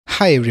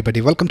Hi everybody,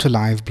 welcome to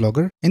Live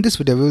Blogger. In this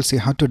video we will see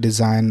how to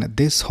design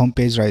this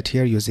homepage right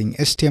here using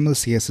HTML,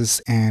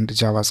 CSS and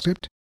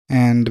JavaScript.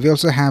 And we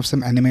also have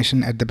some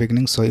animation at the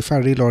beginning, so if I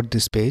reload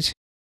this page,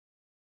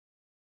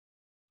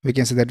 we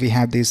can see that we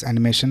have this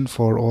animation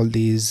for all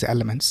these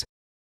elements.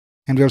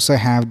 And we also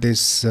have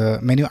this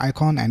menu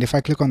icon, and if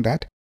I click on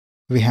that,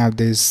 we have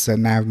this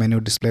nav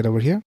menu displayed over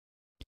here.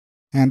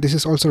 And this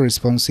is also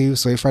responsive,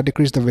 so if I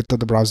decrease the width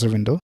of the browser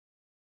window,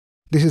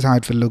 this is how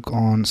it will look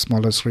on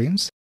smaller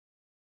screens.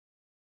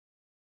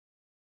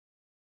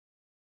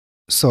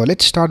 So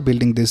let's start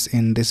building this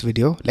in this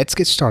video. Let's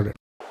get started.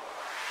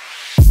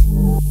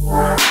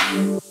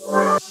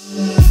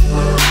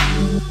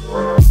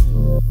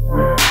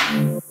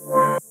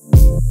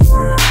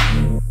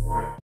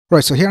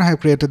 Right, so here I have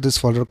created this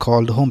folder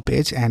called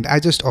homepage, and I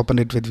just opened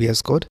it with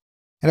VS Code.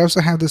 And I also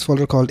have this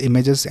folder called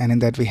images, and in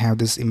that we have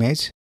this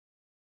image.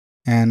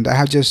 And I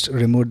have just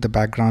removed the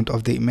background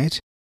of the image,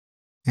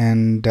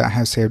 and I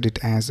have saved it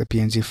as a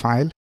PNG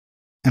file.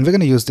 And we're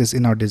going to use this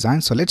in our design.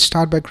 So let's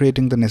start by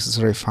creating the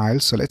necessary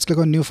files. So let's click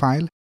on new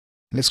file.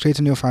 Let's create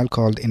a new file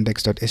called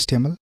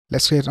index.html.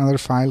 Let's create another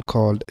file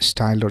called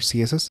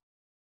style.css.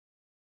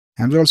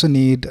 And we also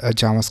need a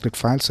JavaScript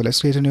file. So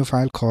let's create a new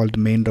file called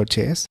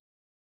main.js.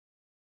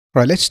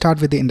 Alright, let's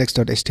start with the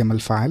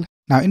index.html file.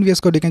 Now in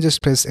VS Code, you can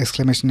just press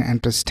exclamation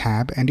and press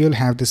tab, and you'll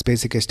have this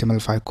basic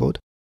HTML5 code.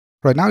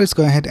 Right now, let's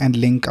go ahead and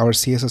link our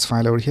CSS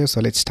file over here. So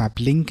let's tap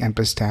link and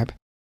press tab.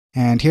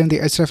 And here in the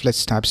href,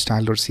 let's tap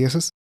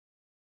style.css.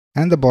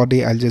 And in the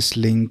body, I'll just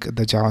link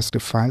the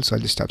JavaScript file. So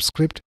I'll just tap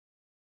script,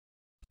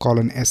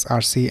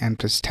 :src and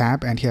press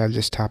tab. And here I'll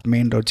just tap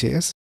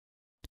main.js.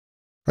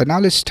 Right now,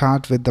 let's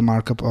start with the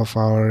markup of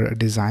our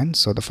design.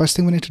 So the first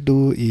thing we need to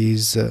do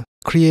is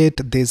create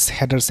this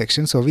header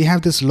section. So we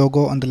have this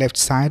logo on the left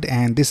side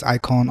and this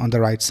icon on the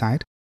right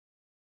side.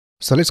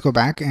 So let's go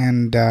back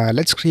and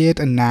let's create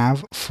a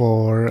nav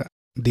for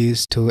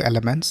these two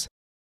elements.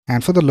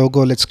 And for the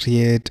logo, let's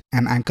create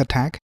an anchor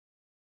tag.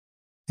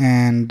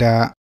 And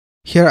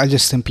here I'll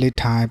just simply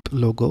type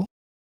logo.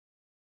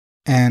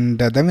 And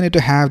then we need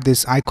to have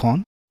this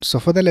icon. So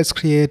for that, let's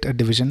create a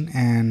division,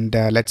 and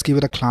let's give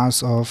it a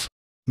class of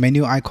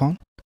menu icon.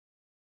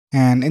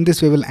 And in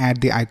this, we will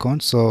add the icon.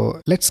 So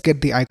let's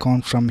get the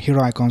icon from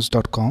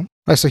heroicons.com.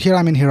 Right, so here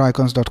I'm in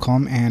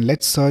heroicons.com, and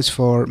let's search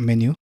for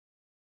menu.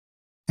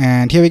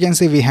 And here we can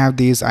see we have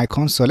these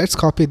icons. So let's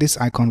copy this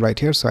icon right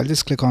here. So I'll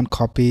just click on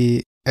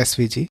copy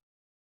SVG.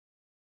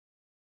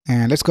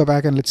 And let's go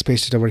back and let's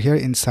paste it over here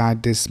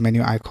inside this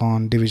menu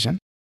icon division.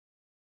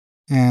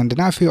 And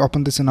now if we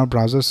open this in our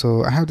browser,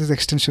 so I have this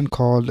extension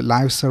called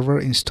Live Server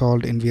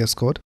installed in VS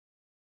Code.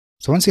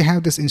 So once you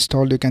have this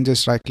installed, you can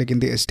just right click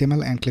in the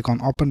HTML and click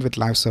on Open with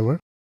Live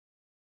Server.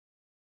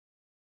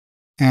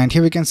 And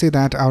here we can see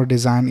that our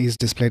design is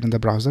displayed in the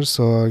browser.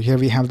 So here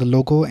we have the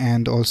logo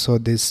and also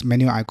this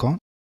menu icon.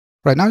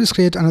 Right now, just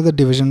create another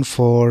division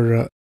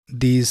for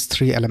these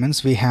three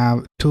elements. We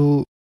have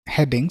two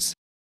headings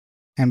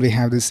and we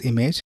have this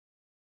image.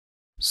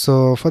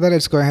 So for that,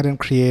 let's go ahead and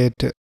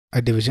create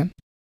a division.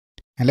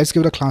 And let's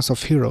give it a class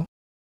of hero.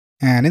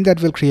 And in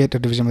that, we'll create a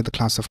division with the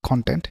class of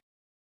content.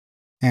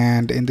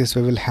 And in this,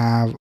 we will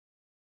have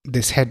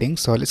this heading.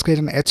 So let's create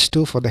an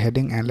h2 for the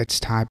heading, and let's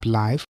type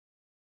live.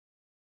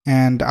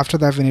 And after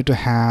that, we need to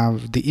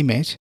have the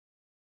image.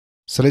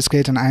 So let's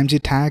create an img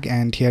tag,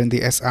 and here in the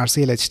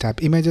src, let's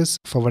type images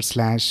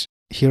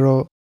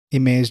 /hero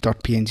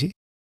image.png.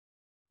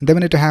 Then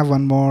we need to have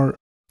one more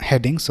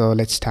heading. So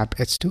let's tap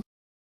h2.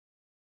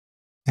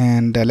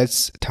 And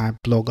let's type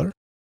blogger.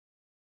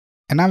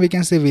 And now we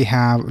can see we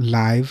have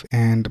live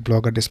and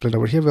blogger displayed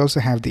over here. We also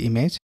have the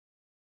image.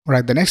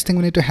 Right, the next thing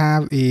we need to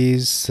have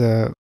is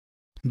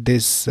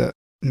this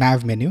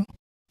nav menu.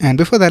 And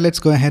before that, let's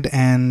go ahead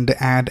and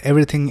add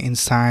everything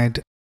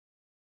inside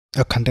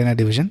a container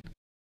division.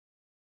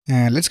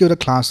 And let's give it a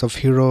class of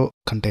hero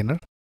container.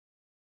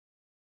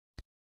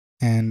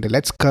 And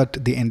let's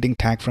cut the ending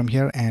tag from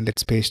here and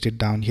let's paste it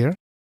down here.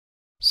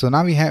 So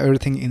now we have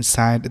everything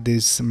inside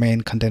this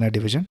main container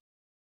division.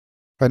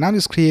 Right now,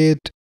 let's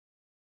create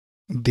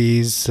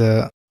these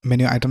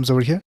menu items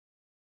over here.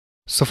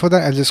 So for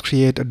that, I'll just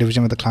create a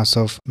division with the class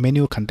of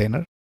menu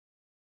container.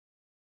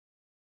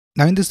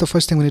 Now in this, the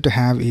first thing we need to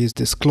have is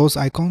this close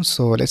icon.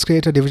 So let's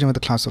create a division with the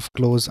class of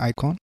close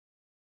icon.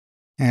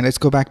 And let's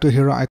go back to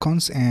hero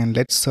icons and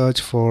let's search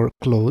for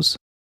close.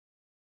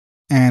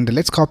 And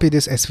let's copy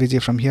this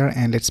SVG from here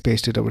and let's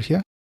paste it over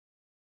here.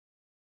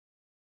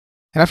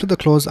 And after the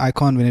close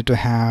icon, we need to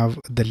have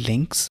the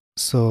links.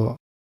 So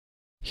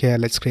here,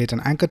 let's create an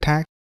anchor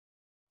tag.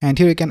 And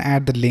here you can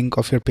add the link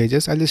of your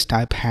pages. I'll just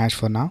type hash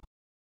for now.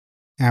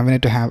 And we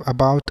need to have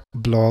about,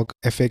 blog,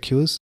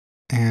 FAQs,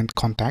 and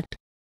contact.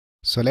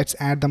 So let's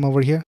add them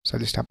over here. So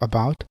I'll just tap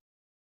about,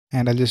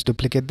 and I'll just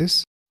duplicate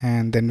this.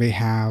 And then we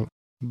have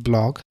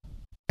blog,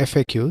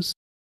 FAQs,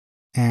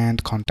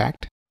 and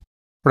contact.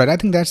 Right, I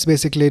think that's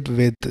basically it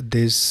with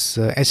this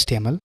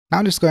HTML.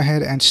 Now let's go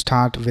ahead and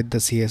start with the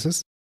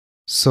CSS.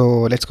 So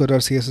let's go to our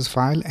CSS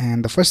file,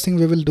 and the first thing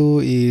we will do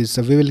is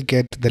we will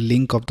get the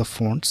link of the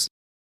fonts.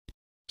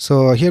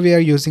 So here we are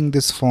using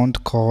this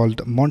font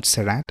called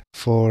Montserrat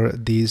for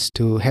these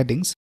two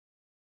headings.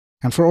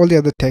 And for all the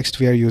other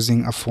text, we are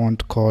using a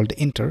font called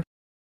Inter.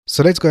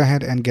 So let's go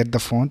ahead and get the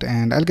font,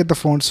 and I'll get the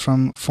fonts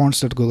from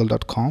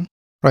fonts.google.com.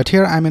 Right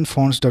here, I'm in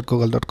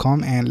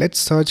fonts.google.com, and let's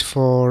search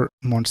for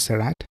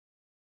Montserrat.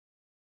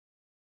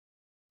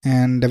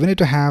 And we need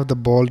to have the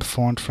bold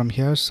font from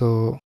here,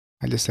 so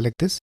I'll just select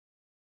this.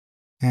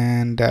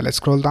 And let's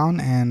scroll down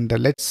and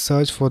let's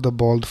search for the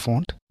bold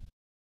font.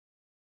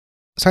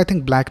 So I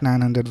think black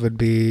 900 would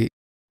be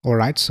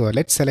alright, so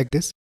let's select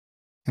this.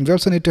 And we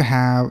also need to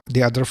have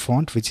the other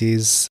font, which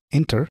is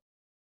Inter.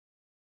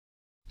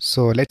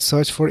 So let's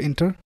search for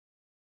Inter.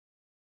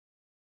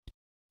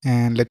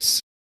 And let's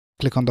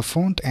click on the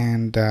font,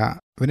 and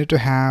we need to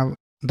have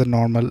the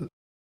normal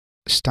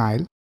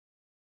style.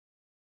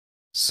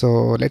 So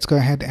let's go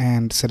ahead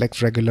and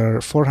select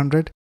regular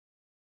 400.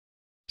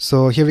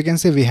 So here we can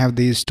see we have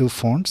these two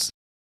fonts.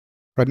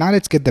 Right now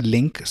let's get the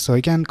link. So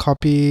you can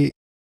copy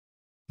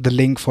the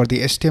link for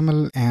the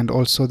HTML and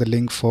also the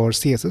link for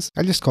CSS.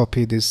 I'll just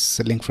copy this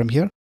link from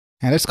here.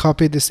 And let's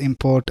copy this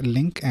import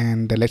link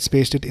and let's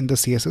paste it in the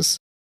CSS.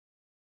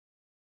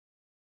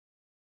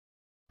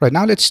 Right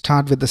now let's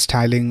start with the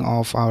styling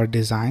of our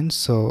design.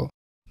 So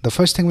the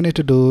first thing we need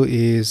to do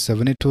is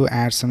we need to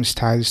add some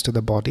styles to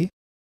the body.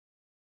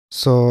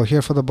 So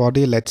here for the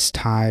body, let's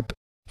type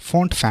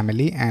font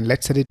family and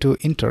let's set it to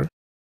Inter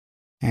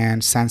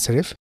and sans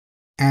serif.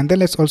 And then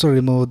let's also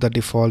remove the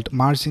default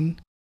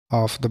margin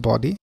of the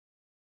body.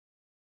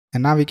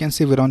 And now we can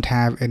see we don't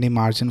have any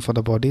margin for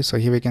the body. So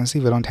here we can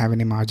see we don't have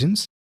any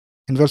margins.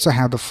 And we also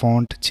have the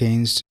font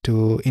changed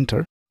to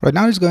Inter. Right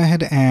now let's go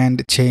ahead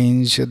and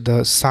change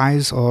the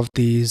size of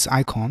these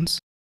icons.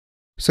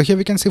 So here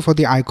we can see for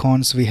the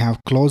icons we have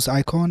close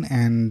icon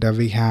and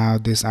we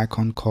have this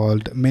icon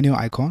called menu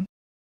icon.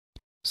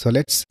 So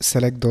let's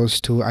select those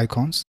two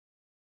icons.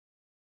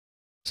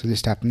 So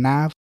just tap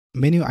nav,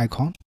 menu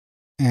icon,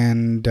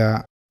 and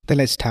then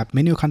let's tap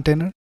menu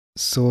container.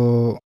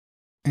 So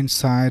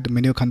inside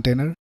menu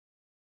container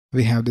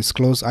we have this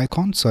close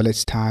icon. So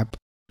let's tap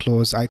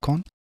close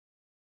icon,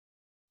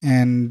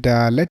 and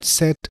let's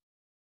set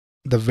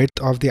the width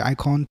of the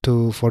icon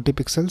to 40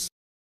 pixels,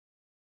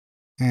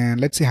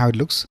 and let's see how it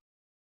looks.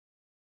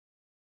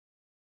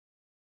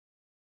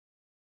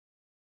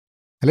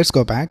 Let's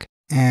go back,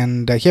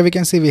 and here we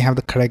can see we have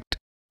the correct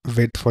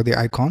width for the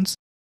icons.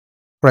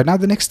 Right now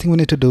the next thing we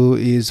need to do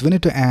is we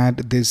need to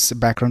add this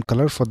background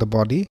color for the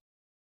body,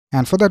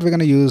 and for that we're going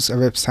to use a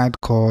website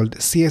called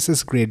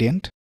CSS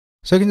Gradient.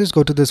 So you can just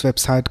go to this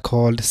website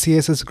called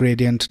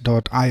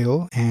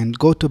cssgradient.io and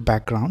go to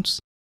backgrounds,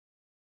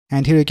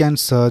 and here you can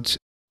search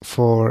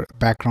for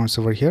backgrounds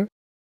over here.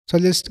 So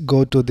I'll just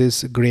go to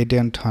this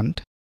gradient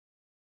hunt,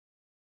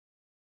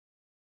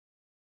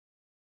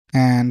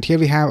 and here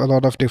we have a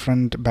lot of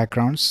different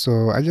backgrounds.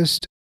 So I'll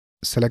just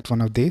select one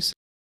of these.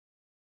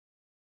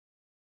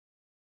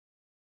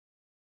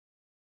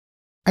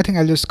 I think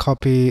I'll just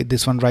copy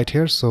this one right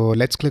here. So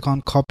let's click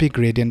on copy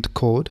gradient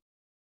code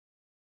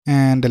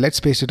and let's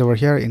paste it over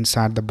here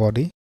inside the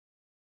body.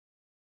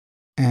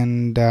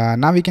 And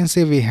now we can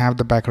see we have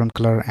the background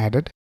color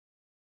added.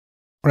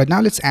 Right now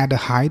let's add a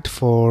height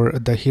for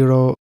the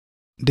hero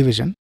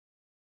division.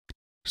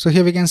 So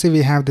here we can see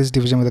we have this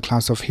division with the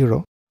class of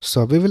hero.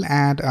 So we will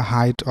add a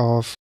height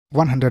of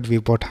 100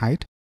 viewport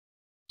height.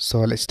 So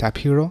let's tap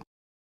hero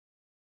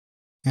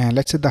and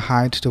let's set the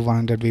height to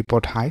 100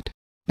 viewport height.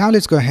 Now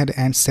let's go ahead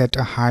and set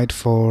a height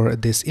for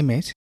this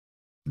image.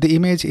 The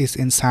image is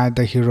inside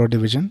the hero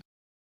division.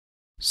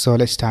 So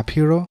let's tap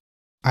hero,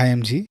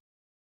 img,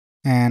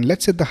 and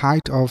let's set the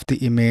height of the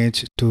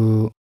image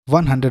to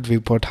 100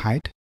 viewport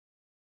height.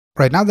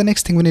 Right now the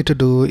next thing we need to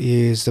do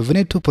is we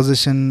need to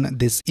position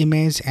this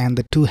image and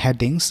the two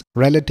headings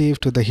relative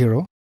to the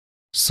hero.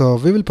 So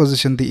we will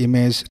position the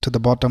image to the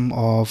bottom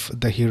of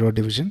the hero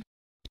division.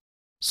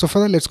 So for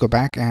that, let's go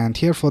back, and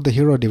here for the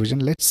hero division,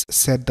 let's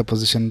set the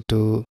position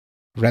to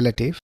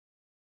relative.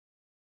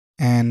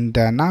 And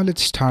now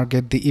let's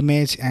target the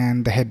image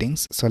and the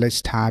headings. So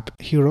let's tap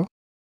hero,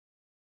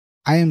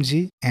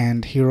 img,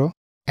 and hero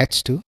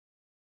h2.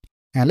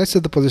 And let's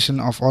set the position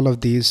of all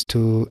of these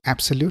to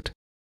absolute.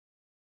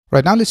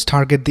 Right now let's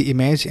target the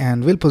image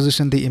and we'll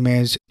position the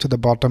image to the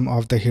bottom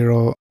of the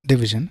hero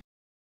division.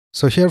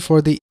 So here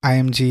for the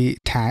img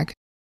tag,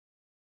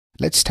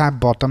 let's tap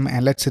bottom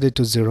and let's set it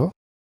to 0.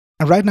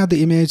 And right now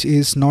the image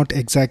is not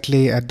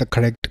exactly at the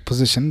correct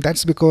position.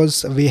 That's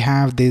because we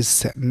have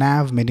this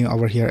nav menu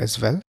over here as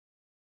well.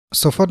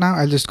 So for now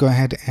I'll just go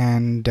ahead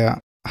and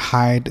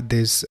hide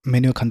this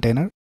menu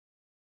container.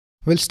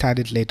 We'll start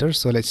it later.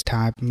 So let's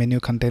tap menu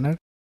container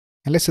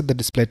and let's set the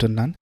display to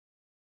none.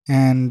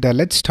 And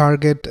let's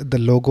target the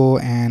logo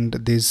and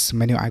this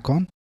menu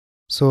icon.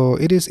 So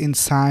it is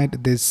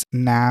inside this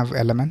nav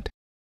element.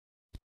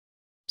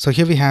 So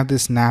here we have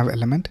this nav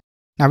element.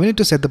 Now we need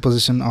to set the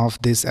position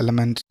of this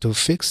element to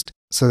fixed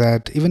so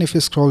that even if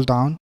you scroll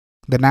down,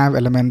 the nav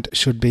element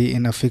should be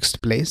in a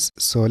fixed place.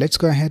 So let's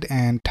go ahead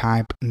and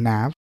type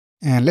nav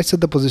and let's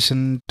set the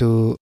position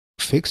to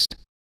fixed.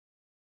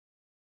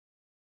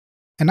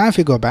 And now if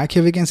we go back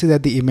here, we can see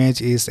that the image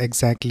is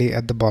exactly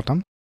at the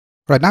bottom.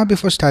 Right now,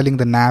 before styling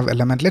the nav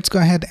element, let's go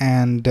ahead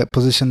and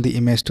position the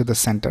image to the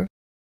center.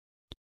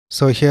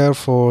 So here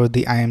for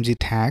the img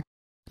tag,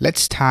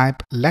 let's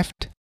type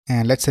left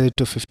and let's set it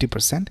to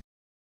 50%.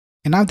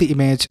 And now the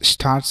image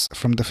starts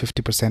from the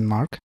 50%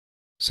 mark.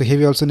 So here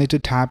we also need to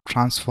type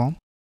transform,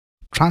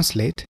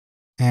 translate,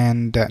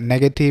 and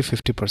negative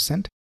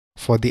 50%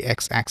 for the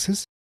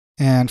x-axis.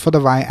 And for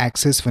the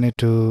y-axis, we need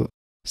to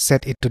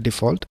set it to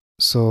default.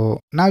 So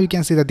now you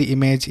can see that the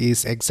image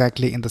is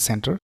exactly in the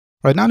center.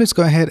 Right now, let's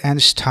go ahead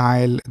and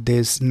style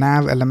this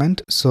nav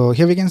element. So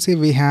here we can see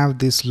we have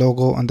this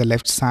logo on the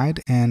left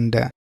side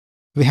and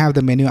we have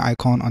the menu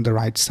icon on the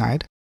right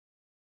side.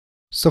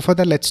 So for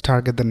that, let's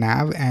target the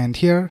nav, and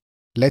here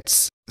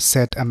let's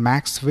set a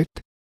max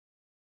width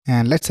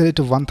and let's set it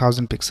to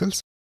 1000 pixels.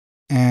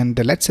 And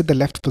let's set the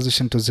left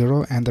position to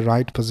 0 and the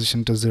right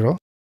position to 0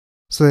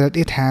 so that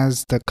it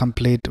has the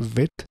complete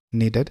width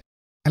needed.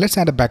 And let's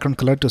add a background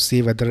color to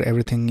see whether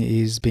everything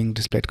is being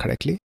displayed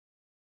correctly.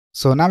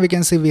 So now we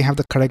can see we have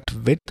the correct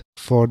width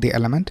for the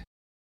element.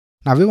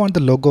 Now we want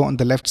the logo on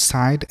the left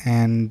side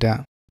and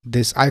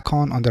this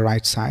icon on the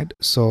right side.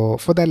 So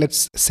for that,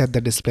 let's set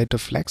the display to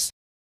flex.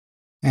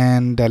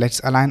 And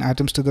let's align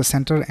items to the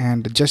center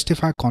and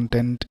justify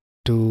content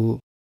to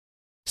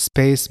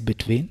space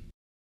between.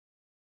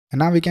 And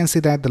now we can see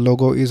that the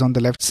logo is on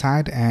the left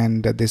side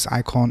and this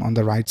icon on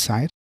the right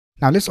side.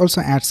 Now let's also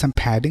add some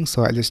padding.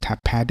 So I'll just have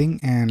padding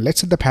and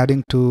let's set the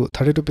padding to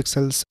 32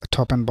 pixels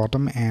top and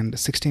bottom and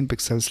 16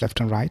 pixels left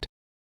and right.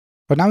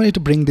 But now we need to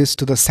bring this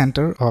to the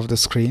center of the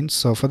screen.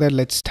 So for that,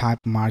 let's type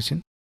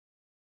margin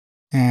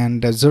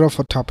and 0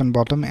 for top and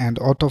bottom and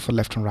auto for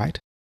left and right.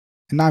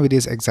 And now it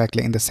is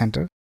exactly in the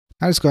center.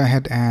 Now let's go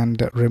ahead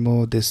and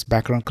remove this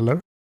background color.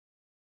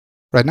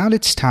 Right now,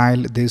 let's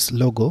style this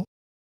logo.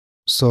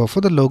 So for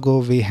the logo,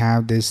 we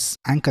have this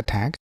anchor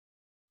tag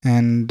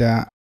and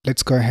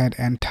let's go ahead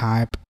and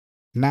type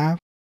nav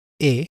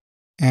a,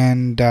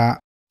 and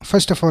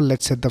first of all,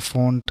 let's set the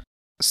font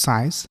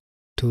size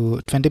to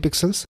 20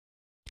 pixels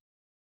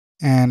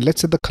and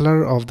let's set the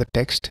color of the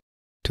text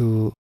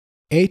to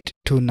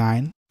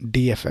 829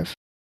 DFF,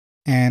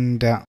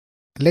 and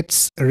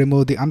let's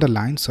remove the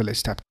underline. So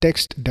let's type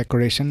text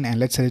decoration and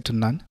let's set it to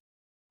none,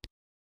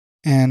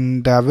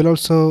 and we'll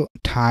also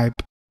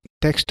type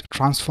text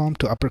transform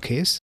to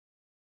uppercase.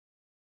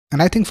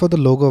 And I think for the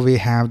logo, we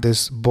have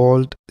this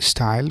bold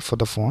style for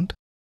the font.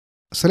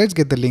 So let's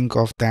get the link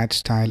of that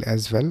style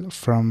as well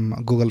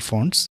from Google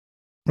Fonts.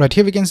 Right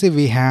here, we can see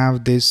we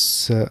have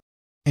this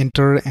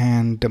Inter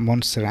and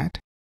Montserrat.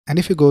 And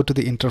if you go to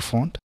the Inter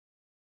font,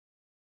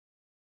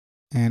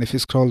 and if you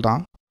scroll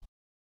down,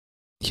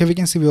 here we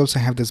can see we also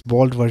have this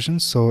bold version.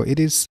 So it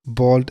is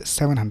bold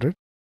 700.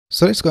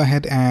 So let's go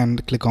ahead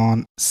and click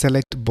on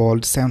select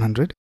bold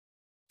 700.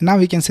 Now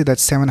we can see that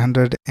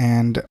 700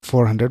 and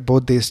 400,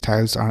 both these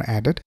styles are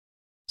added.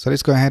 So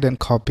let's go ahead and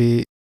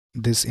copy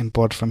this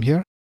import from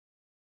here.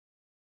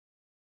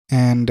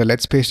 And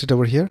let's paste it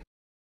over here.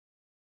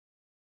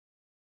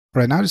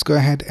 Right now, let's go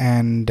ahead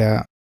and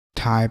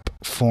type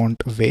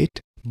font weight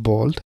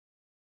bold.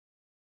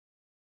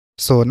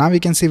 So now we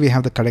can see we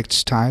have the correct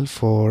style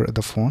for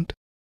the font.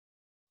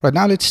 Right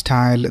now, let's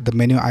style the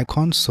menu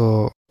icon.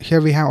 So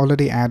here we have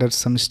already added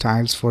some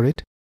styles for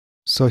it.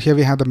 So here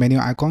we have the menu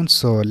icon.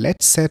 So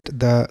let's set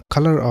the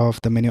color of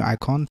the menu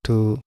icon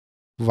to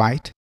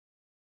white.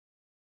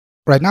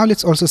 Right now,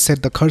 let's also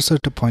set the cursor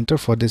to pointer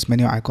for this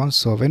menu icon.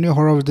 So when we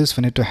hover over this,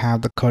 we need to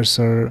have the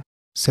cursor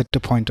set to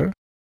pointer.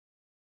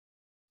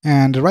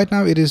 And right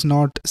now, it is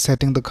not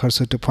setting the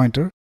cursor to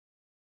pointer.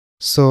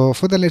 So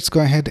for that, let's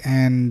go ahead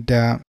and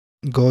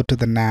go to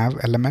the nav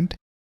element.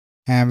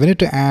 And we need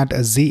to add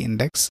a z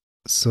index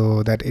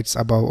so that it's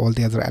above all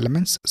the other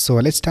elements. So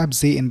let's type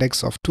z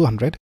index of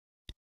 200.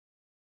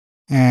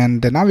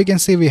 And now we can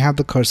see we have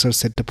the cursor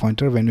set to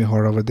pointer when we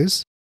hover over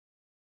this.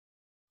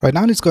 Right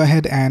now, let's go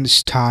ahead and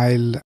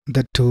style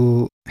the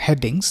two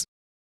headings.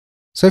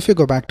 So if you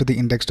go back to the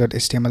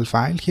index.html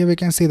file, here we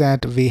can see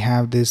that we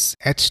have this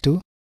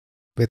h2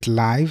 with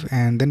live,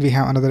 and then we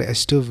have another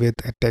h2 with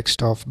a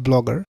text of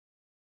blogger.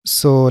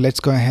 So let's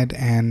go ahead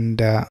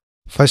and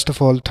first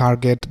of all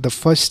target the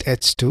first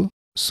h2.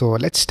 So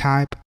let's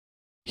type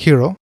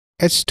hero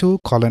h2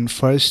 colon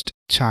first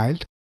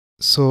child.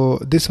 So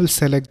this will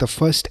select the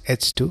first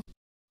h2,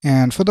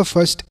 and for the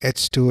first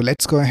h2,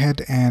 let's go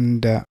ahead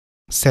and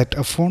set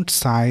a font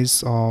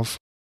size of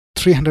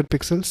 300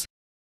 pixels.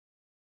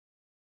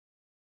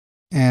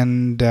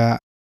 And now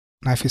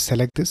if you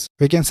select this,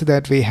 we can see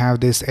that we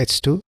have this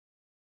h2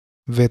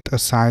 with a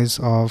size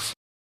of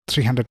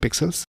 300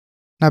 pixels.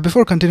 Now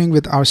before continuing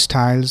with our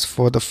styles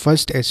for the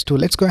first h2,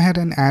 let's go ahead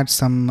and add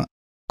some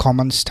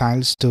common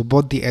styles to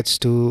both the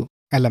h2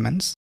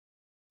 elements.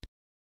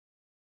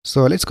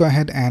 So let's go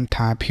ahead and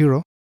type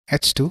hero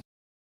h2,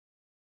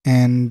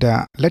 and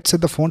let's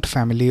set the font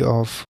family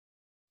of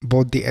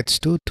both the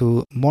h2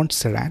 to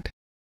Montserrat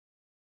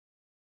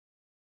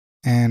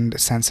and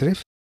sans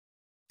serif,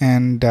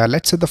 and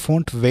let's set the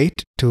font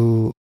weight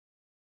to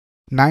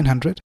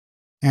 900,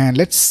 and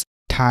let's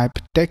type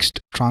text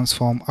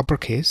transform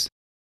uppercase,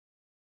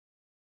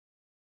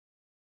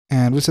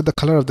 and we'll set the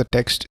color of the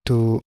text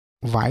to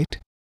white,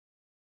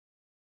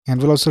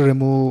 and we'll also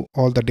remove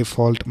all the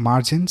default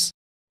margins.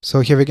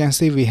 So here we can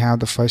see we have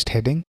the first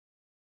heading,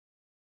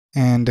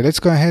 and let's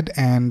go ahead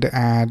and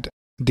add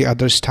the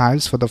other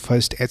styles for the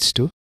first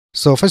H2.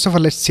 So first of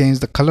all, let's change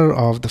the color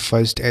of the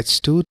first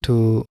H2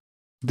 to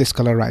this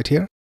color right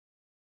here.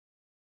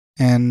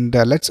 And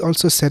let's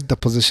also set the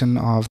position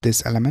of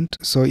this element.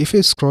 So if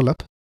you scroll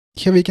up,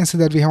 here we can see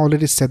that we have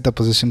already set the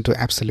position to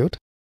absolute,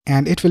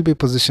 and it will be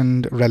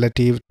positioned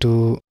relative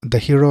to the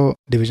hero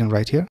division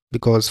right here,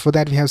 because for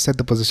that we have set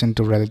the position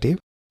to relative.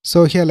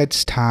 So here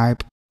let's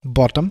type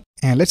bottom,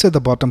 and let's set the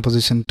bottom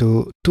position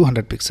to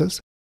 200 pixels.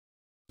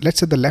 Let's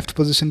set the left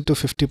position to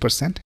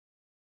 50%.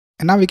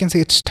 And now we can see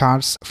it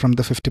starts from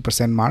the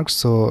 50% mark.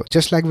 So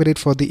just like we did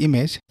for the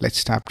image,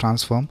 let's tap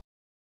transform,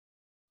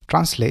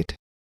 translate,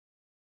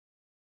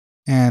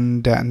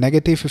 and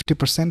negative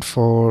 50%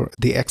 for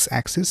the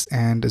x-axis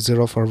and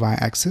 0 for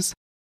y-axis.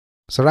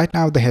 So right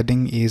now the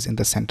heading is in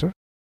the center.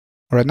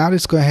 Alright, now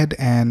let's go ahead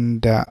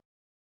and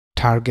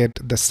target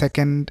the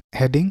second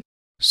heading.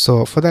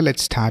 So for that,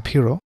 let's type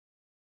hero,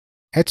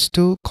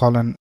 h2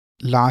 colon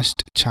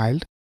last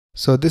child.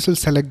 So this will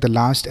select the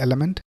last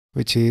element,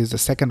 which is the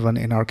second one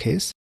in our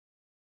case.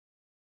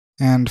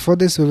 And for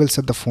this, we will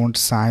set the font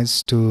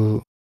size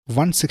to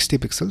 160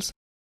 pixels.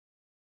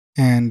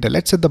 And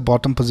let's set the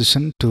bottom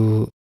position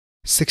to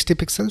 60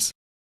 pixels.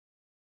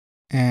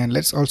 And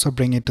let's also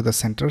bring it to the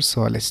center.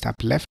 So let's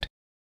tap left,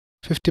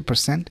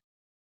 50%,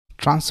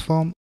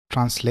 transform,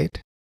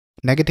 translate,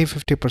 negative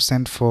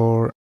 50%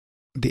 for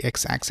the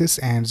x-axis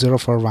and 0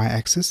 for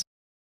y-axis.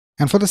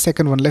 And for the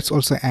second one, let's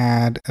also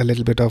add a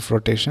little bit of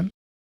rotation.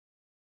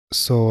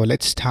 So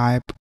let's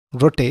type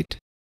rotate,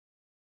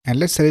 and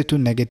let's set it to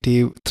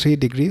negative 3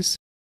 degrees.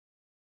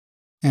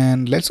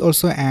 And let's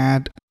also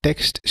add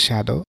text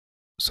shadow.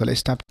 So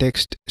let's tap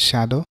text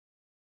shadow,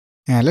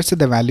 and let's set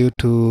the value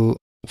to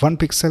 1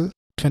 pixel,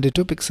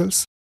 22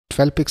 pixels,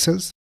 12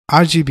 pixels,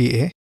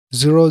 RGBA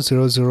 0,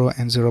 0, 0,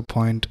 and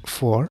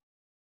 0.4.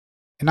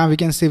 And now we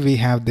can see we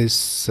have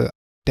this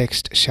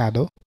text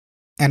shadow.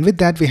 And with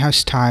that, we have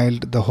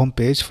styled the home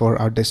page for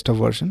our desktop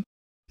version.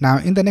 Now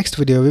in the next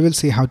video, we will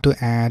see how to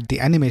add the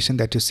animation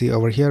that you see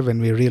over here when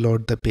we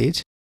reload the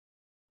page.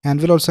 And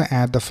we'll also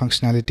add the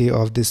functionality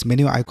of this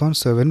menu icon.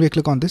 So when we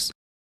click on this,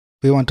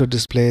 we want to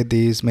display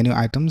these menu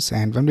items,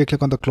 and when we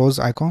click on the close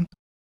icon,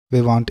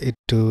 we want it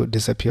to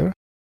disappear.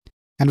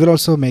 And we'll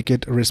also make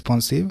it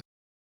responsive.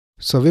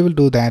 So we will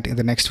do that in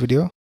the next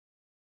video.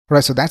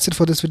 Alright, so that's it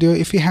for this video.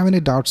 If you have any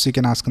doubts, you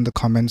can ask in the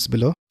comments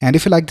below. And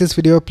if you like this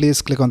video,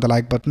 please click on the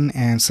like button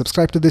and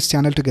subscribe to this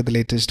channel to get the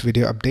latest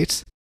video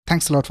updates.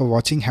 Thanks a lot for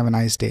watching. Have a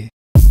nice day.